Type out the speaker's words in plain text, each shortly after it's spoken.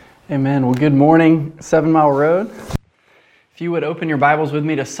Amen. Well, good morning, 7 Mile Road. If you would open your Bibles with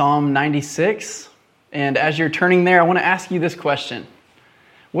me to Psalm 96. And as you're turning there, I want to ask you this question.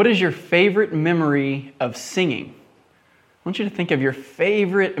 What is your favorite memory of singing? I want you to think of your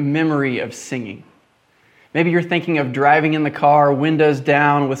favorite memory of singing. Maybe you're thinking of driving in the car, windows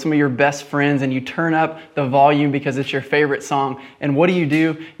down, with some of your best friends, and you turn up the volume because it's your favorite song. And what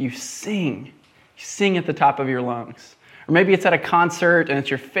do? You sing. You sing at the top of your lungs. Or maybe it's at a concert and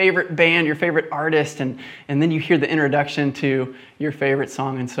it's your favorite band, your favorite artist, and then you hear the introduction to your favorite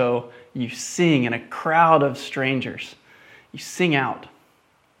song, and so you sing in a crowd of strangers. You sing out.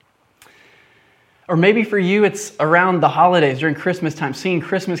 Or maybe for you, it's around the holidays, during Christmas time, singing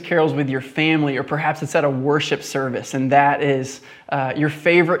Christmas carols with your family, or perhaps it's at a worship service, and that is your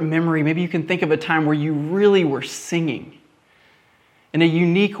favorite memory. Maybe you can think of a time where you really were singing in a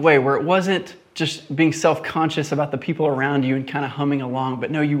unique way, where it wasn't just being self-conscious about the people around you and kind of humming along,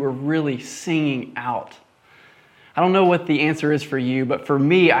 but no, you were really singing out. I don't know what the answer is for you, but for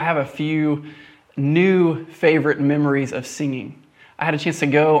me, I have a few new favorite memories of singing. I had a chance to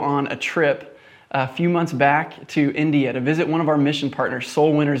go on a trip a few months back to India to visit one of our mission partners,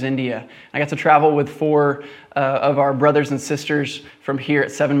 Soul Winners India. I got to travel with four of our brothers and sisters from here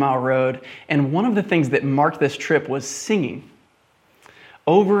at 7 Mile Road, and one of the things that marked this trip was singing.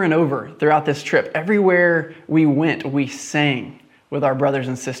 Over and over throughout this trip, everywhere we went, we sang with our brothers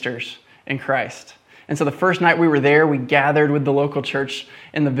and sisters in Christ. And so the first night we were there, we gathered with the local church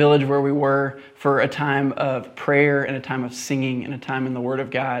in the village where we were for a time of prayer and a time of singing and a time in the Word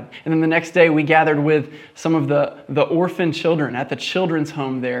of God. And then the next day we gathered with some of the orphan children at the children's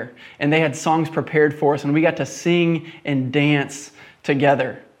home there. And they had songs prepared for us, and we got to sing and dance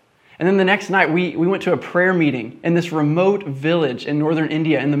together. And then the next night, we went to a prayer meeting in this remote village in northern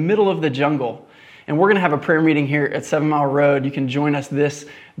India in the middle of the jungle. And we're going to have a prayer meeting here at 7 Mile Road. You can join us this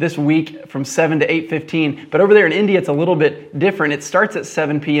week from 7 to 8:15. But over there in India, it's a little bit different. It starts at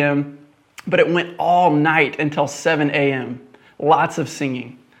 7 p.m., but it went all night until 7 a.m. Lots of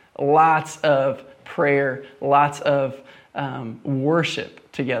singing, lots of prayer, lots of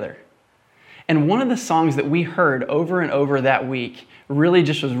worship together. And one of the songs that we heard over and over that week really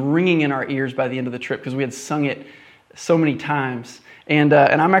just was ringing in our ears by the end of the trip because we had sung it so many times. And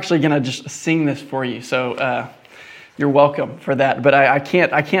I'm actually going to just sing this for you, so you're welcome for that. But I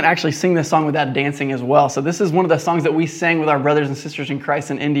can't actually sing this song without dancing as well. So this is one of the songs that we sang with our brothers and sisters in Christ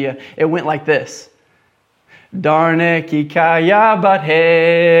in India. It went like this. Darne ki kaya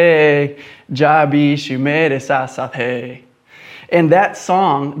badhe, jabi shumere sa sathe. And that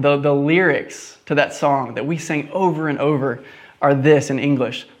song, the lyrics to that song that we sang over and over are this in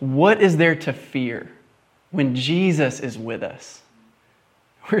English. What is there to fear when Jesus is with us?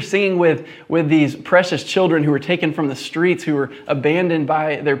 We're singing with these precious children who were taken from the streets, who were abandoned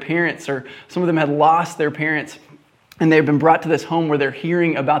by their parents, or some of them had lost their parents, and they've been brought to this home where they're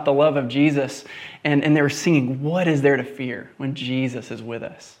hearing about the love of Jesus, and they were singing, what is there to fear when Jesus is with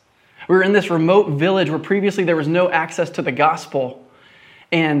us? We were in this remote village where previously there was no access to the gospel,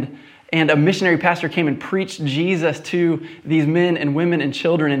 and a missionary pastor came and preached Jesus to these men and women and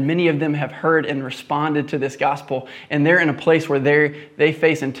children, and many of them have heard and responded to this gospel, and they're in a place where they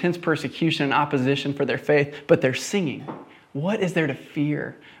face intense persecution and opposition for their faith, but they're singing. What is there to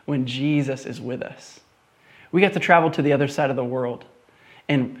fear when Jesus is with us? We got to travel to the other side of the world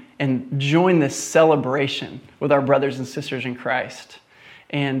and join this celebration with our brothers and sisters in Christ.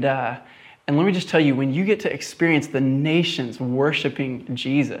 And let me just tell you, when you get to experience the nations worshiping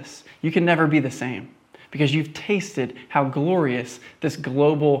Jesus, you can never be the same because you've tasted how glorious this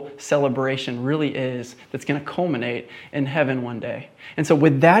global celebration really is that's going to culminate in heaven one day. And so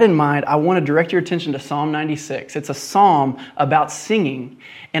with that in mind, I want to direct your attention to Psalm 96. It's a psalm about singing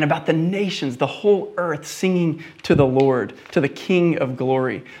and about the nations, the whole earth singing to the Lord, to the King of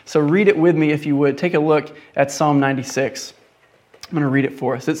glory. So read it with me if you would. Take a look at Psalm 96. I'm going to read it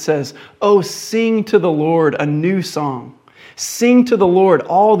for us. It says, "Oh, sing to the Lord a new song. Sing to the Lord,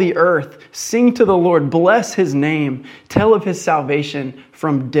 all the earth. Sing to the Lord, bless His name. Tell of His salvation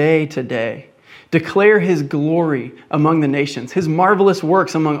from day to day. Declare His glory among the nations, His marvelous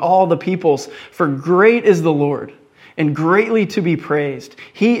works among all the peoples. For great is the Lord, and greatly to be praised.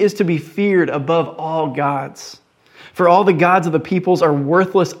 He is to be feared above all gods. For all the gods of the peoples are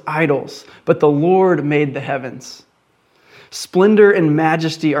worthless idols, but the Lord made the heavens. Splendor and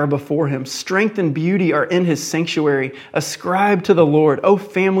majesty are before Him. Strength and beauty are in His sanctuary. Ascribe to the Lord, O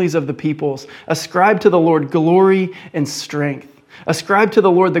families of the peoples. Ascribe to the Lord glory and strength. Ascribe to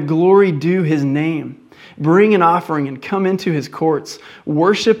the Lord the glory due His name. Bring an offering and come into His courts.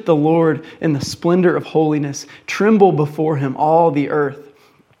 Worship the Lord in the splendor of holiness. Tremble before Him, all the earth.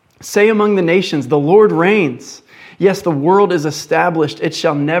 Say among the nations, the Lord reigns. Yes, the world is established. It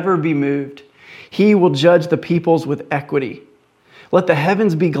shall never be moved. He will judge the peoples with equity. Let the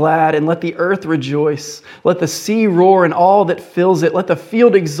heavens be glad and let the earth rejoice. Let the sea roar and all that fills it. Let the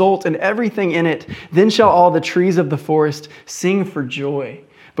field exult and everything in it. Then shall all the trees of the forest sing for joy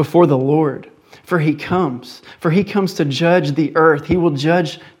before the Lord. For he comes to judge the earth. He will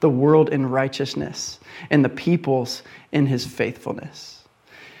judge the world in righteousness and the peoples in his faithfulness.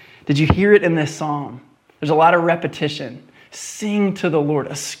 Did you hear it in this psalm? There's a lot of repetition. Sing to the Lord,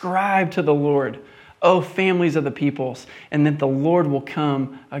 ascribe to the Lord, O families of the peoples, and that the Lord will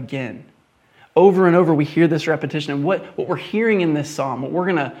come again. Over and over we hear this repetition. And what we're hearing in this psalm, what we're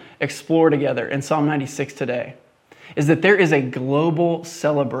going to explore together in Psalm 96 today, is that there is a global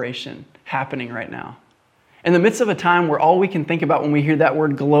celebration happening right now. In the midst of a time where all we can think about when we hear that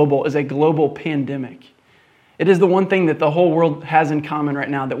word global is a global pandemic. It is the one thing that the whole world has in common right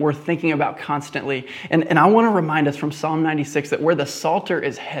now that we're thinking about constantly. And I want to remind us from Psalm 96 that where the Psalter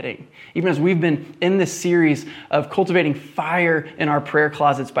is heading, even as we've been in this series of cultivating fire in our prayer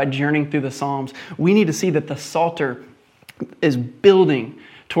closets by journeying through the Psalms, we need to see that the Psalter is building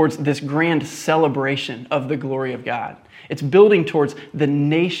towards this grand celebration of the glory of God. It's building towards the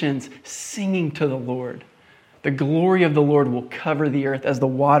nations singing to the Lord. The glory of the Lord will cover the earth as the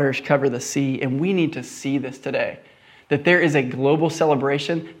waters cover the sea. And we need to see this today, that there is a global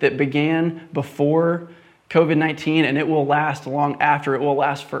celebration that began before COVID-19 and it will last long after. It will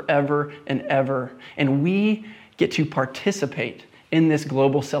last forever and ever. And we get to participate in this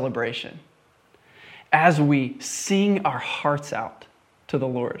global celebration as we sing our hearts out to the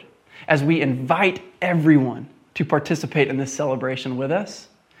Lord, as we invite everyone to participate in this celebration with us,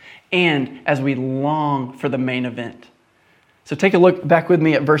 and as we long for the main event. So take a look back with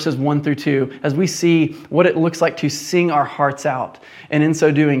me at verses 1 through 2 as we see what it looks like to sing our hearts out, and in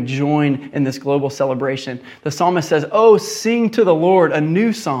so doing, join in this global celebration. The psalmist says, "Oh, sing to the Lord a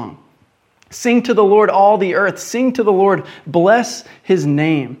new song. Sing to the Lord all the earth. Sing to the Lord, bless his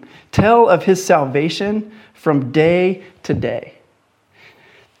name. Tell of his salvation from day to day."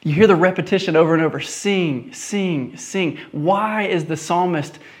 You hear the repetition over and over. Sing, sing, sing. Why is the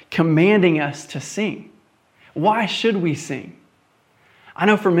psalmist commanding us to sing? Why should we sing? I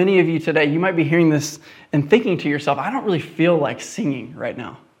know for many of you today, you might be hearing this and thinking to yourself, I don't really feel like singing right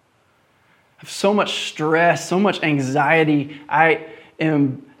now. I have so much stress, so much anxiety. I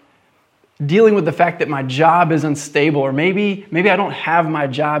am dealing with the fact that my job is unstable, or maybe I don't have my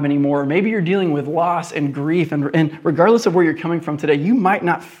job anymore, or maybe you're dealing with loss and grief, and regardless of where you're coming from today, you might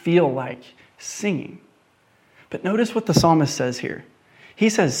not feel like singing. But notice what the psalmist says here. He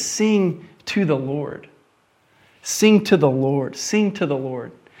says, sing to the Lord. Sing to the Lord. Sing to the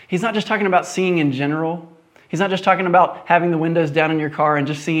Lord. He's not just talking about singing in general. He's not just talking about having the windows down in your car and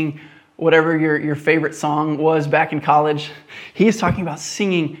just singing whatever your favorite song was back in college. He is talking about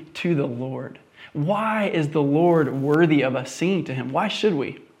singing to the Lord. Why is the Lord worthy of us singing to him? Why should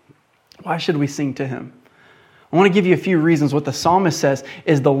we? Why should we sing to him? I want to give you a few reasons. What the psalmist says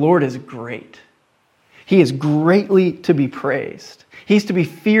is the Lord is great. He is greatly to be praised. He's to be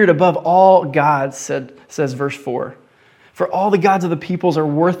feared above all gods, says verse 4. For all the gods of the peoples are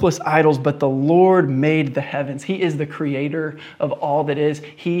worthless idols, but the Lord made the heavens. He is the creator of all that is.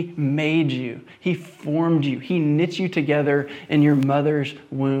 He made you. He formed you. He knit you together in your mother's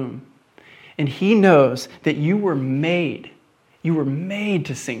womb. And he knows that you were made. You were made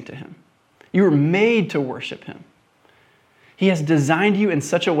to sing to him. You were made to worship him. He has designed you in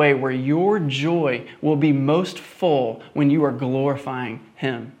such a way where your joy will be most full when you are glorifying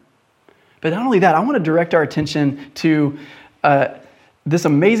him. But not only that, I want to direct our attention to this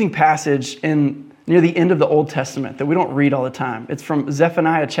amazing passage near the end of the Old Testament that we don't read all the time. It's from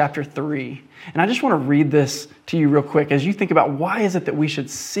Zephaniah chapter 3. And I just want to read this to you real quick as you think about why is it that we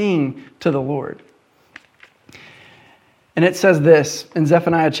should sing to the Lord. And it says this in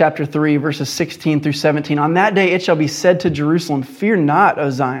Zephaniah chapter 3, verses 16 through 17. On that day it shall be said to Jerusalem, fear not,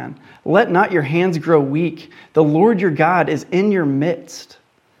 O Zion. Let not your hands grow weak. The Lord your God is in your midst,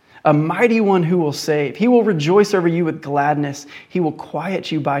 a mighty one who will save. He will rejoice over you with gladness. He will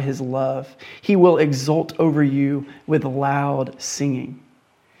quiet you by his love. He will exult over you with loud singing.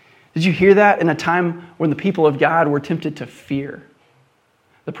 Did you hear that in a time when the people of God were tempted to fear?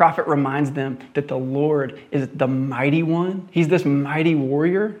 The prophet reminds them that the Lord is the mighty one. He's this mighty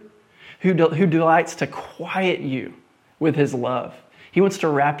warrior who delights to quiet you with his love. He wants to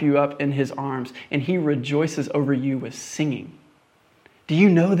wrap you up in his arms, and he rejoices over you with singing. Do you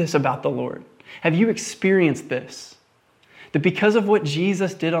know this about the Lord? Have you experienced this? That because of what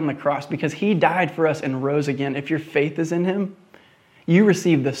Jesus did on the cross, because he died for us and rose again, if your faith is in him, You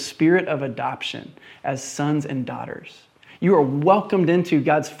receive the spirit of adoption as sons and daughters. You are welcomed into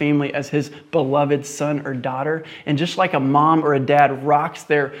God's family as his beloved son or daughter. And just like a mom or a dad rocks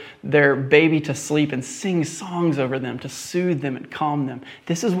their baby to sleep and sings songs over them to soothe them and calm them,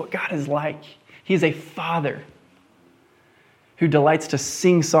 this is what God is like. He is a father who delights to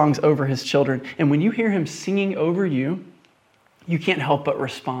sing songs over his children. And when you hear him singing over you, you can't help but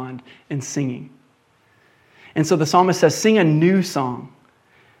respond in singing. And so the psalmist says, sing a new song.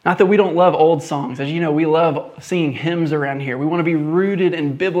 Not that we don't love old songs. As you know, we love singing hymns around here. We want to be rooted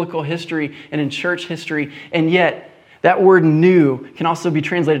in biblical history and in church history. And yet, that word new can also be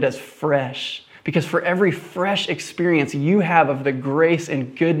translated as fresh. Because for every fresh experience you have of the grace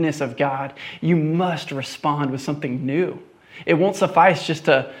and goodness of God, you must respond with something new. It won't suffice just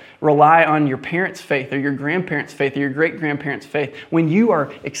to rely on your parents' faith or your grandparents' faith or your great-grandparents' faith. When you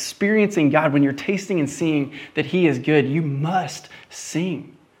are experiencing God, when you're tasting and seeing that he is good, you must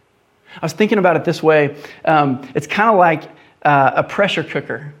sing. I was thinking about it this way. It's kind of like a pressure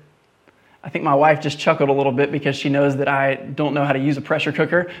cooker. I think my wife just chuckled a little bit because she knows that I don't know how to use a pressure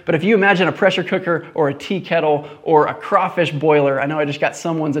cooker. But if you imagine a pressure cooker or a tea kettle or a crawfish boiler, I know I just got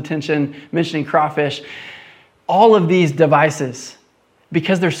someone's attention mentioning crawfish. All of these devices,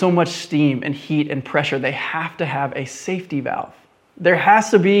 because there's so much steam and heat and pressure, they have to have a safety valve. There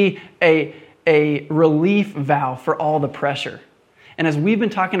has to be a relief valve for all the pressure. And as we've been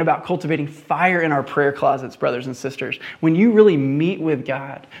talking about cultivating fire in our prayer closets, brothers and sisters, when you really meet with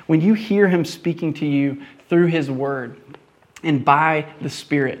God, when you hear him speaking to you through his word and by the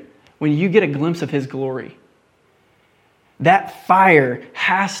Spirit, when you get a glimpse of his glory, that fire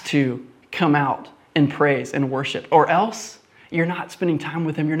has to come out in praise and worship, or else you're not spending time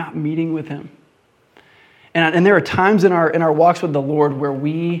with him, you're not meeting with him. And there are times in our walks with the Lord where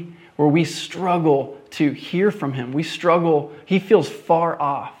we struggle to hear from him. We struggle, he feels far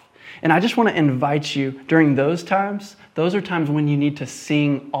off. And I just want to invite you during those times, those are times when you need to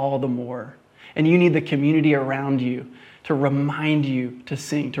sing all the more. And you need the community around you to remind you to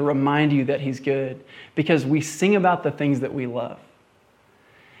sing, to remind you that he's good. Because we sing about the things that we love.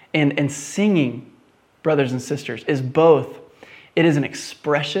 And singing, brothers and sisters, is both, it is an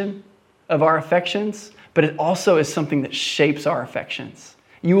expression of our affections, but it also is something that shapes our affections.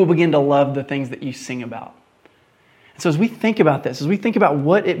 You will begin to love the things that you sing about. And so as we think about this, as we think about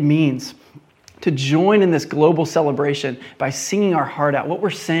what it means to join in this global celebration by singing our heart out, what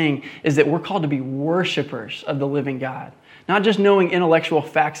we're saying is that we're called to be worshipers of the living God. Not just knowing intellectual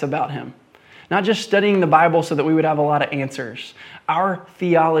facts about him. Not just studying the Bible so that we would have a lot of answers. Our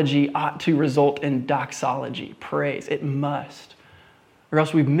theology ought to result in doxology, praise. It must. Or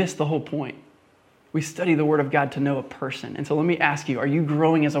else we've missed the whole point. We study the Word of God to know a person. And so let me ask you, are you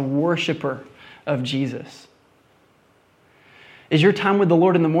growing as a worshiper of Jesus? Is your time with the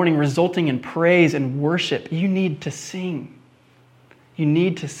Lord in the morning resulting in praise and worship? You need to sing. You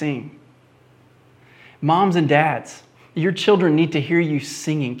need to sing. Moms and dads, your children need to hear you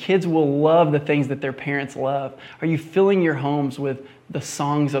singing. Kids will love the things that their parents love. Are you filling your homes with the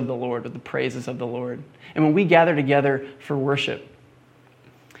songs of the Lord, with the praises of the Lord? And when we gather together for worship,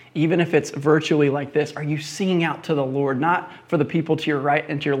 even if it's virtually like this, are you singing out to the Lord? Not for the people to your right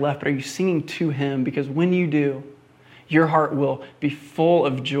and to your left, but are you singing to him? Because when you do, your heart will be full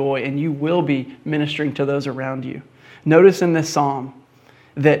of joy and you will be ministering to those around you. Notice in this psalm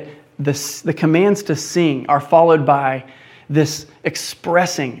that the commands to sing are followed by this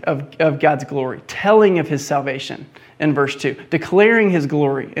expressing of God's glory, telling of his salvation in verse 2, declaring his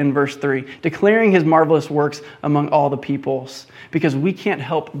glory in verse 3, declaring his marvelous works among all the peoples, because we can't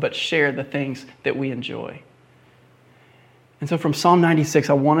help but share the things that we enjoy. And so from Psalm 96,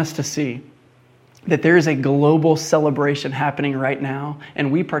 I want us to see that there is a global celebration happening right now,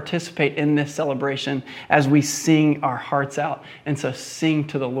 and we participate in this celebration as we sing our hearts out. And so sing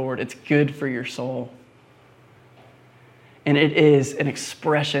to the Lord. It's good for your soul. And it is an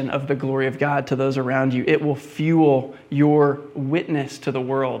expression of the glory of God to those around you. It will fuel your witness to the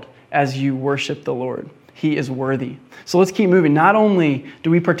world as you worship the Lord. He is worthy. So let's keep moving. Not only do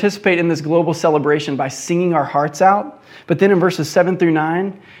we participate in this global celebration by singing our hearts out, but then in verses 7 through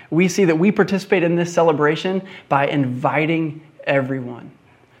 9, we see that we participate in this celebration by inviting everyone.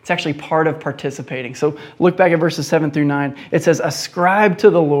 It's actually part of participating. So look back at verses 7 through 9. It says, ascribe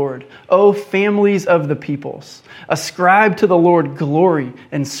to the Lord, O families of the peoples. Ascribe to the Lord glory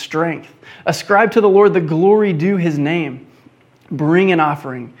and strength. Ascribe to the Lord the glory due his name. Bring an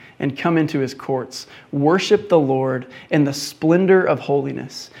offering and come into his courts. Worship the Lord in the splendor of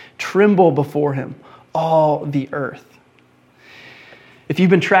holiness. Tremble before him, all the earth. If you've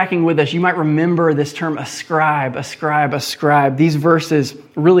been tracking with us, you might remember this term ascribe, ascribe, ascribe. These verses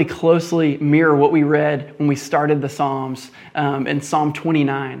really closely mirror what we read when we started the Psalms in Psalm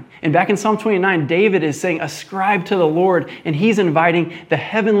 29. And back in Psalm 29, David is saying, ascribe to the Lord, and he's inviting the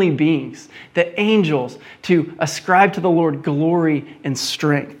heavenly beings, the angels, to ascribe to the Lord glory and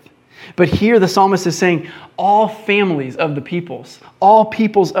strength. But here the psalmist is saying all families of the peoples, all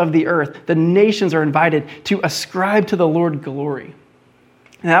peoples of the earth, the nations are invited to ascribe to the Lord glory.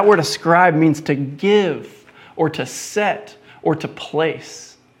 And that word ascribe means to give or to set or to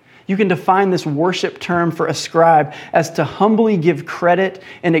place. You can define this worship term for ascribe as to humbly give credit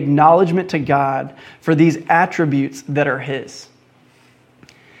and acknowledgement to God for these attributes that are His.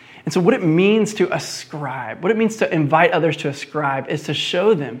 And so what it means to ascribe, what it means to invite others to ascribe is to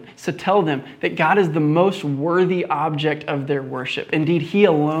show them, to tell them that God is the most worthy object of their worship. Indeed, He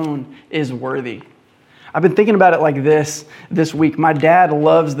alone is worthy. I've been thinking about it like this week. My dad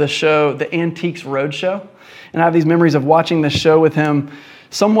loves the show, The Antiques Roadshow. And I have these memories of watching this show with him,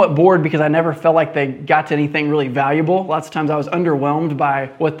 somewhat bored because I never felt like they got to anything really valuable. Lots of times I was underwhelmed by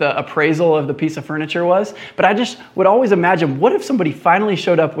what the appraisal of the piece of furniture was. But I just would always imagine, what if somebody finally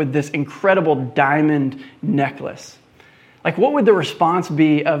showed up with this incredible diamond necklace? Like, what would the response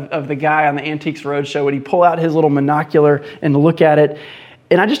be of the guy on the Antiques Roadshow? Would he pull out his little monocular and look at it?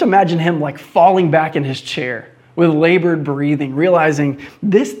 And I just imagine him like falling back in his chair with labored breathing, realizing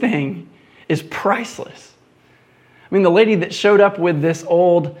this thing is priceless. I mean, the lady that showed up with this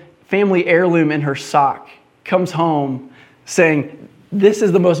old family heirloom in her sock comes home saying, this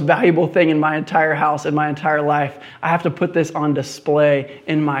is the most valuable thing in my entire house, in my entire life. I have to put this on display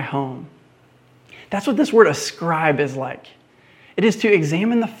in my home. That's what this word ascribe is like. It is to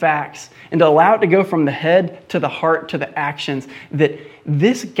examine the facts and to allow it to go from the head to the heart to the actions, that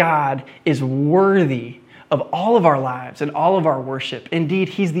this God is worthy of all of our lives and all of our worship. Indeed,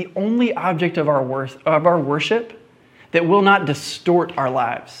 He's the only object of our worship that will not distort our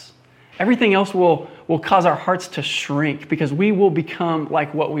lives. Everything else will cause our hearts to shrink because we will become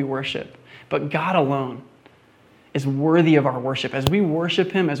like what we worship. But God alone is worthy of our worship. As we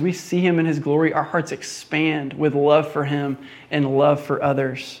worship Him, as we see Him in His glory, our hearts expand with love for Him and love for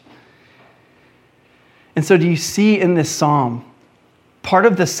others. And so do you see in this psalm, part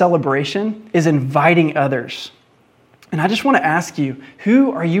of the celebration is inviting others. And I just want to ask you,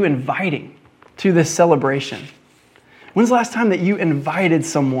 who are you inviting to this celebration? When's the last time that you invited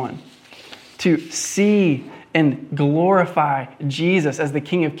someone to see and glorify Jesus as the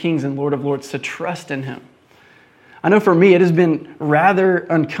King of Kings and Lord of Lords, to trust in Him? I know for me, it has been rather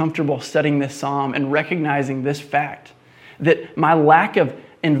uncomfortable studying this psalm and recognizing this fact, that my lack of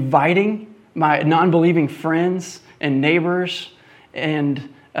inviting my non-believing friends and neighbors and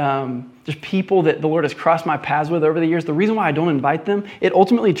just people that the Lord has crossed my paths with over the years, the reason why I don't invite them, it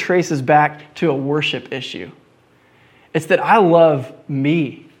ultimately traces back to a worship issue. It's that I love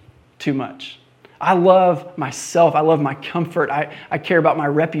me too much. I love myself. I love my comfort. I care about my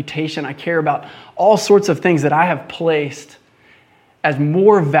reputation. I care about all sorts of things that I have placed as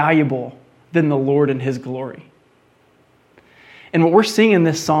more valuable than the Lord and His glory. And what we're seeing in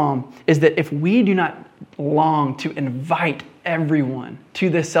this psalm is that if we do not long to invite everyone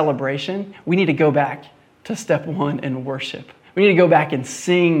to this celebration, we need to go back to step one and worship. We need to go back and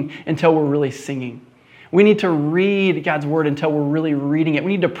sing until we're really singing. We need to read God's word until we're really reading it.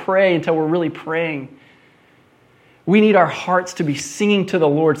 We need to pray until we're really praying. We need our hearts to be singing to the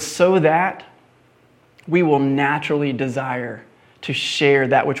Lord so that we will naturally desire to share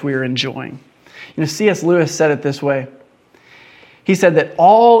that which we are enjoying. You know, C.S. Lewis said it this way. He said that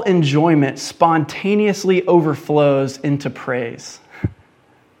all enjoyment spontaneously overflows into praise,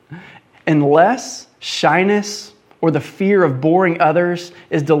 unless shyness or the fear of boring others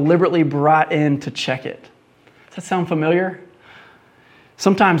is deliberately brought in to check it. Does that sound familiar?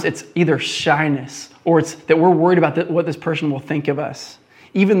 Sometimes it's either shyness or it's that we're worried about what this person will think of us,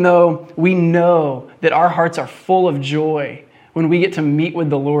 even though we know that our hearts are full of joy when we get to meet with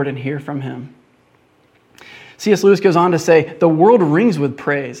the Lord and hear from Him. C.S. Lewis goes on to say, the world rings with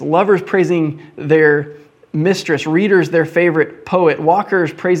praise. Lovers praising their mistress, readers their favorite poet,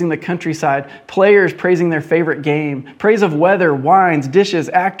 walkers praising the countryside, players praising their favorite game, praise of weather, wines, dishes,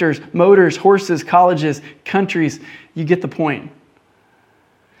 actors, motors, horses, colleges, countries. You get the point.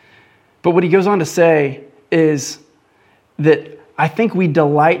 But what he goes on to say is that I think we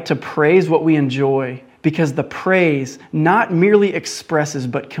delight to praise what we enjoy because the praise not merely expresses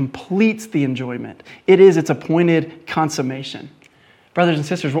but completes the enjoyment. It is its appointed consummation. Brothers and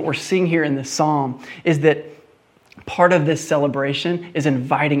sisters, what we're seeing here in this psalm is that part of this celebration is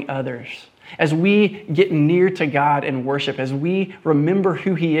inviting others. as we get near to God in worship, as we remember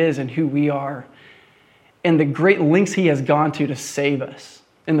who He is and who we are, and the great lengths He has gone to save us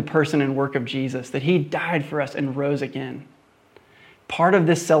in the person and work of Jesus, that He died for us and rose again. Part of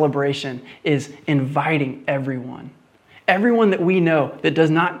this celebration is inviting everyone that we know that does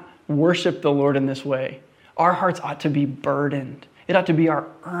not worship the Lord in this way. Our hearts ought to be burdened. It ought to be our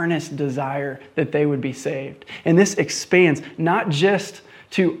earnest desire that they would be saved. And this expands not just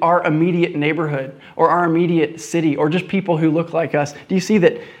to our immediate neighborhood or our immediate city or just people who look like us. Do you see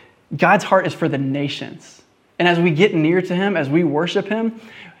that God's heart is for the nations? And as we get near to Him, as we worship Him,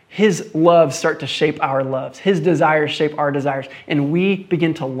 His loves start to shape our loves. His desires shape our desires. And we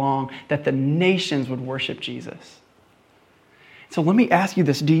begin to long that the nations would worship Jesus. So let me ask you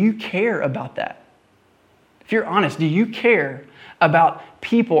this. Do you care about that? If you're honest, do you care about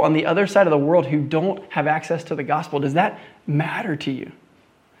people on the other side of the world who don't have access to the gospel? Does that matter to you?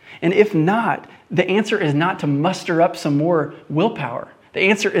 And if not, the answer is not to muster up some more willpower. The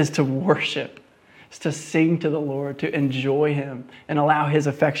answer is to worship. It's to sing to the Lord, to enjoy Him, and allow His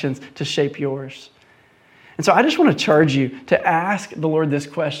affections to shape yours. And so I just want to charge you to ask the Lord this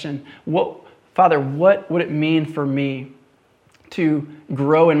question. Father, what would it mean for me to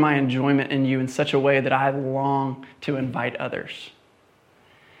grow in my enjoyment in You in such a way that I long to invite others?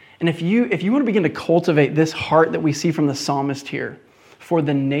 And if you want to begin to cultivate this heart that we see from the psalmist here for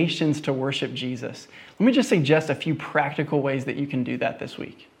the nations to worship Jesus, let me just suggest a few practical ways that you can do that this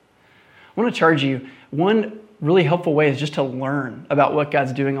week. I want to charge you, one really helpful way is just to learn about what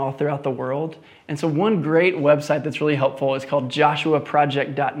God's doing all throughout the world. And so one great website that's really helpful is called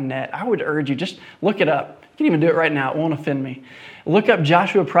joshuaproject.net. I would urge you, just look it up. You can even do it right now. It won't offend me. Look up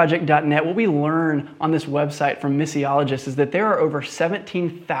joshuaproject.net. What we learn on this website from missiologists is that there are over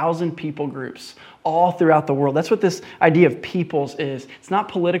 17,000 people groups all throughout the world. That's what this idea of peoples is. It's not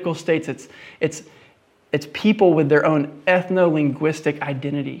political states. It's people with their own ethno-linguistic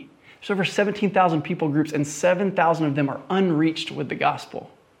identity. There's over 17,000 people groups, and 7,000 of them are unreached with the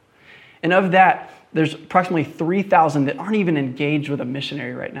gospel. And of that, there's approximately 3,000 that aren't even engaged with a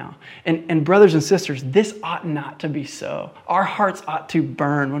missionary right now. And brothers and sisters, this ought not to be so. Our hearts ought to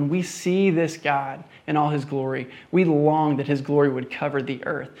burn when we see this God in all His glory. We long that His glory would cover the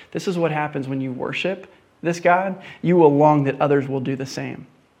earth. This is what happens when you worship this God. You will long that others will do the same.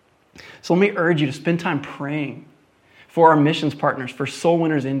 So let me urge you to spend time praying for our missions partners, for Soul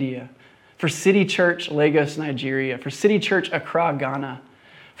Winners India, for City Church Lagos, Nigeria, for City Church Accra, Ghana,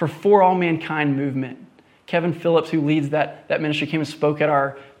 for All Mankind Movement. Kevin Phillips, who leads that ministry, came and spoke at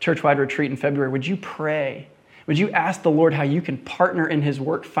our church-wide retreat in February. Would you pray? Would you ask the Lord how you can partner in His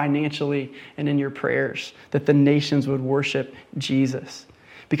work financially and in your prayers, that the nations would worship Jesus?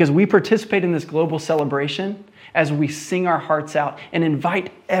 Because we participate in this global celebration as we sing our hearts out and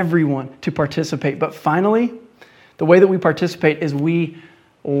invite everyone to participate. But finally, the way that we participate is we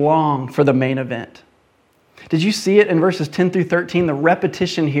long for the main event. Did you see it in verses 10 through 13? The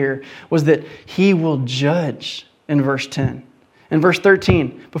repetition here was that He will judge in verse 10. In verse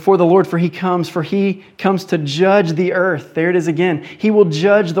 13, before the Lord, for He comes to judge the earth. There it is again. He will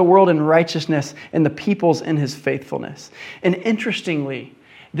judge the world in righteousness and the peoples in His faithfulness. And interestingly,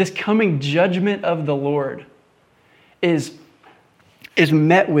 this coming judgment of the Lord is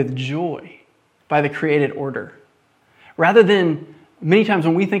met with joy by the created order. Rather than, many times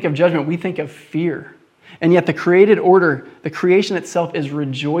when we think of judgment, we think of fear. And yet the created order, the creation itself is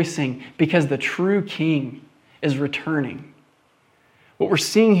rejoicing because the true King is returning. What we're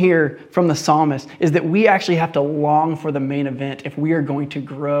seeing here from the psalmist is that we actually have to long for the main event if we are going to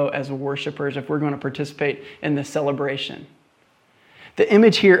grow as worshipers, if we're going to participate in this celebration. The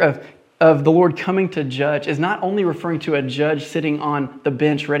image here of the Lord coming to judge is not only referring to a judge sitting on the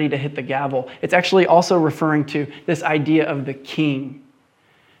bench ready to hit the gavel, it's actually also referring to this idea of the King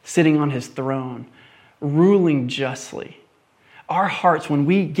sitting on His throne, ruling justly. Our hearts, when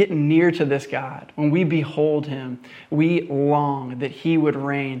we get near to this God, when we behold Him, we long that He would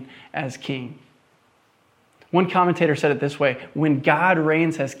reign as King. One commentator said it this way: when God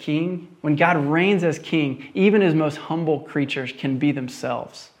reigns as King, even His most humble creatures can be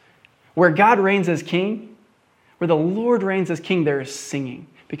themselves. Where God reigns as King, where the Lord reigns as King, there is singing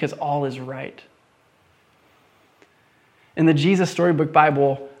because all is right. In the Jesus Storybook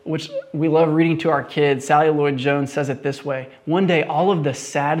Bible, which we love reading to our kids, Sally Lloyd Jones says it this way: one day all of the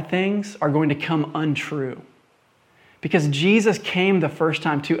sad things are going to come untrue. Because Jesus came the first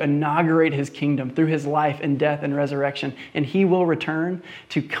time to inaugurate His kingdom through His life and death and resurrection, and He will return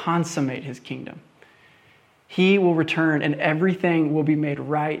to consummate His kingdom. He will return and everything will be made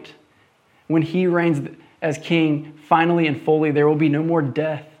right. When He reigns as King, finally and fully, there will be no more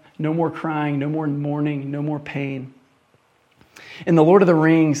death, No more crying, no more mourning, no more pain. In The Lord of the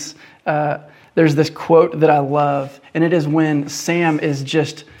Rings, there's this quote that I love, and it is when Sam is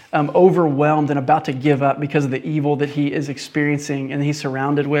just overwhelmed and about to give up because of the evil that he is experiencing and he's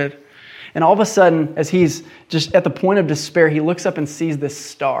surrounded with. And all of a sudden, as he's just at the point of despair, he looks up and sees this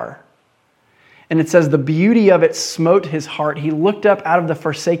star. And it says, the beauty of it smote his heart. He looked up out of the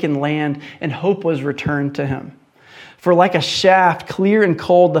forsaken land, and hope was returned to him. For like a shaft, clear and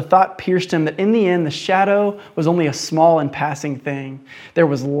cold, the thought pierced him that in the end, the shadow was only a small and passing thing. There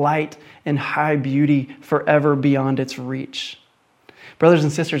was light and high beauty forever beyond its reach. Brothers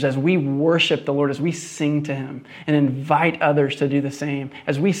and sisters, as we worship the Lord, as we sing to Him and invite others to do the same,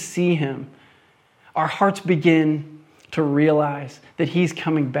 as we see Him, our hearts begin to realize that He's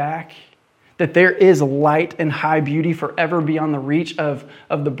coming back, that there is light and high beauty forever beyond the reach of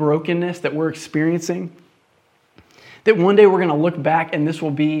the brokenness that we're experiencing. That one day we're going to look back and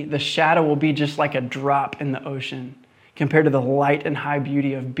the shadow will be just like a drop in the ocean compared to the light and high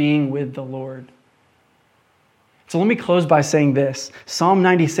beauty of being with the Lord. So let me close by saying this. Psalm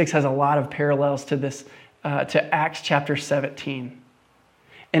 96 has a lot of parallels to this, to Acts chapter 17.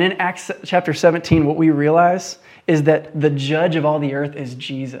 And in Acts chapter 17, what we realize is that the judge of all the earth is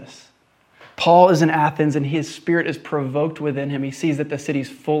Jesus. Paul is in Athens and his spirit is provoked within him. He sees that the city's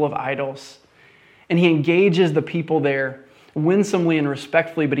full of idols. And he engages the people there winsomely and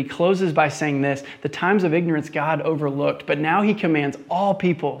respectfully, but he closes by saying this: the times of ignorance God overlooked, but now He commands all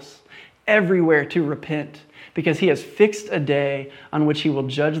peoples everywhere to repent, because He has fixed a day on which He will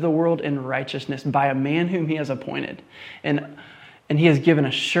judge the world in righteousness by a man whom He has appointed. And He has given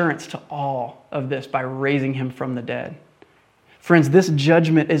assurance to all of this by raising Him from the dead. Friends, this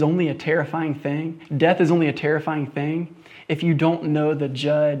judgment is only a terrifying thing. Death is only a terrifying thing if you don't know the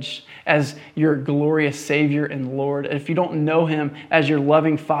judge as your glorious Savior and Lord, if you don't know Him as your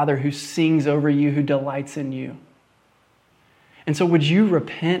loving Father who sings over you, who delights in you. And so would you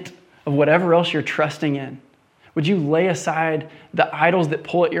repent of whatever else you're trusting in? Would you lay aside the idols that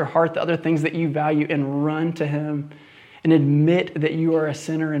pull at your heart, the other things that you value, and run to Him and admit that you are a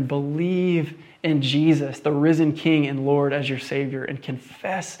sinner and believe in Jesus, the risen King and Lord, as your Savior, and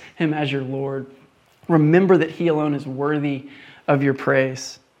confess Him as your Lord? Remember that He alone is worthy of your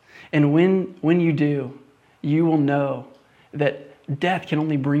praise. And when you do, you will know that death can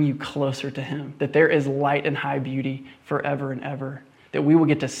only bring you closer to Him, that there is light and high beauty forever and ever, that we will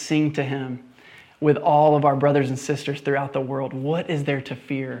get to sing to Him with all of our brothers and sisters throughout the world. What is there to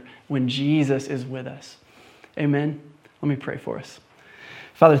fear when Jesus is with us? Amen. Let me pray for us.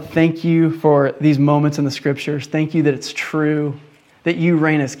 Father, thank You for these moments in the Scriptures. Thank You that it's true, that You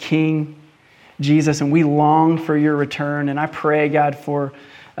reign as King, Jesus, and we long for Your return. And I pray, God, for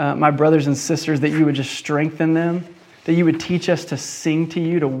my brothers and sisters, that You would just strengthen them, that You would teach us to sing to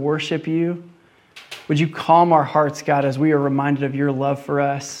You, to worship You. Would You calm our hearts, God, as we are reminded of Your love for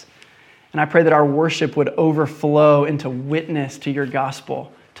us. And I pray that our worship would overflow into witness to Your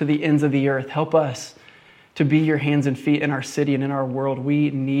gospel to the ends of the earth. Help us to be Your hands and feet in our city and in our world.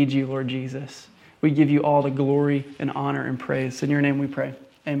 We need You, Lord Jesus. We give You all the glory and honor and praise. In Your name we pray.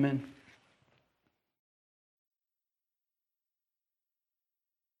 Amen.